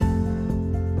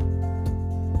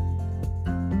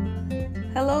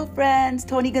Hello, friends.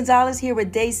 Tony Gonzalez here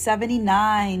with day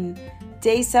 79.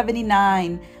 Day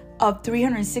 79 of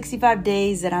 365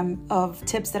 days of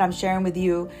tips that I'm sharing with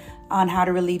you on how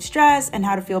to relieve stress and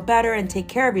how to feel better and take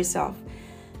care of yourself.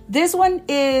 This one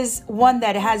is one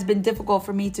that has been difficult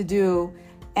for me to do,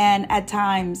 and at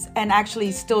times, and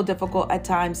actually still difficult at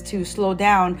times, to slow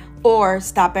down or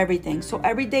stop everything. So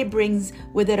every day brings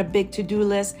with it a big to-do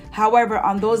list. However,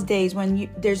 on those days when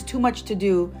there's too much to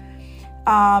do,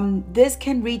 this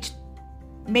can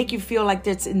make you feel like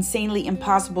it's insanely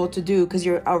impossible to do because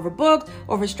you're overbooked,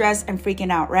 overstressed, and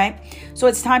freaking out, right? So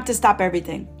it's time to stop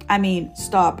everything.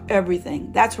 Stop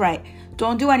everything. That's right.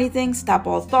 Don't do anything. Stop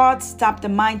all thoughts. Stop the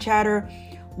mind chatter.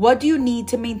 What do you need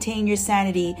to maintain your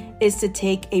sanity is to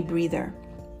take a breather.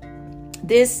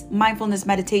 This mindfulness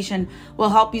meditation will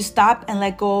help you stop and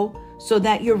let go so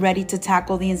that you're ready to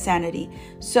tackle the insanity.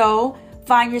 So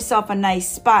find yourself a nice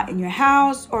spot in your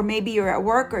house, or maybe you're at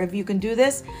work, or if you can do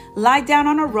this, lie down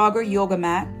on a rug or yoga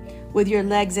mat with your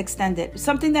legs extended.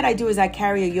 Something that I do is I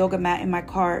carry a yoga mat in my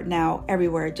car now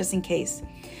everywhere, just in case.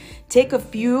 Take a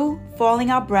few falling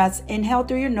out breaths. Inhale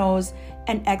through your nose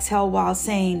and exhale while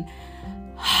saying,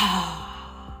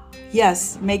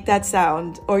 yes, make that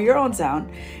sound or your own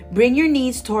sound. Bring your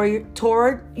knees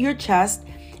toward your chest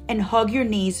and hug your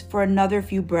knees for another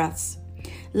few breaths.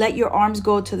 Let your arms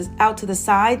go out to the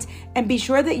sides and be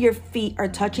sure that your feet are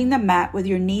touching the mat with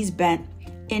your knees bent.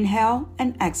 Inhale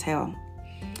and exhale.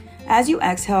 As you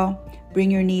exhale, bring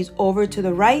your knees over to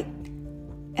the right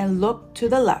and look to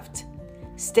the left.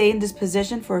 Stay in this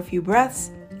position for a few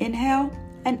breaths. Inhale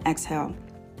and exhale.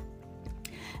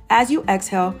 As you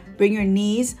exhale, bring your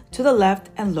knees to the left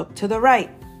and look to the right.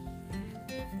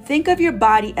 Think of your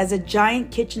body as a giant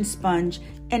kitchen sponge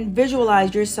and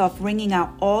visualize yourself wringing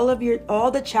out all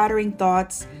the chattering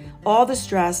thoughts, all the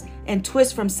stress, and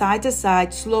twist from side to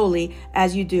side slowly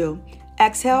as you do.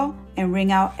 Exhale and wring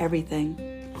out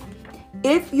everything.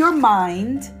 If your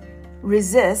mind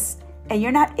resists and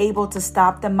you're not able to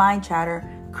stop the mind chatter,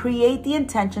 create the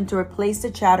intention to replace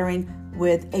the chattering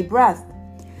with a breath.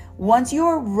 Once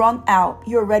you're wrung out,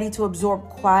 you're ready to absorb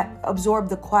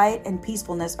the quiet and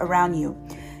peacefulness around you.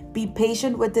 Be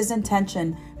patient with this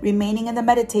intention, remaining in the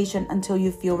meditation until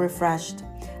you feel refreshed.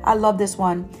 I love this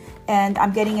one, and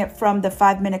I'm getting it from the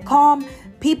 5-Minute Calm.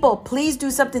 People, please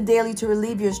do something daily to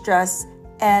relieve your stress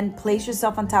and place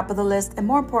yourself on top of the list. And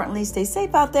more importantly, stay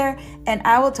safe out there, and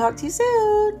I will talk to you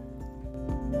soon.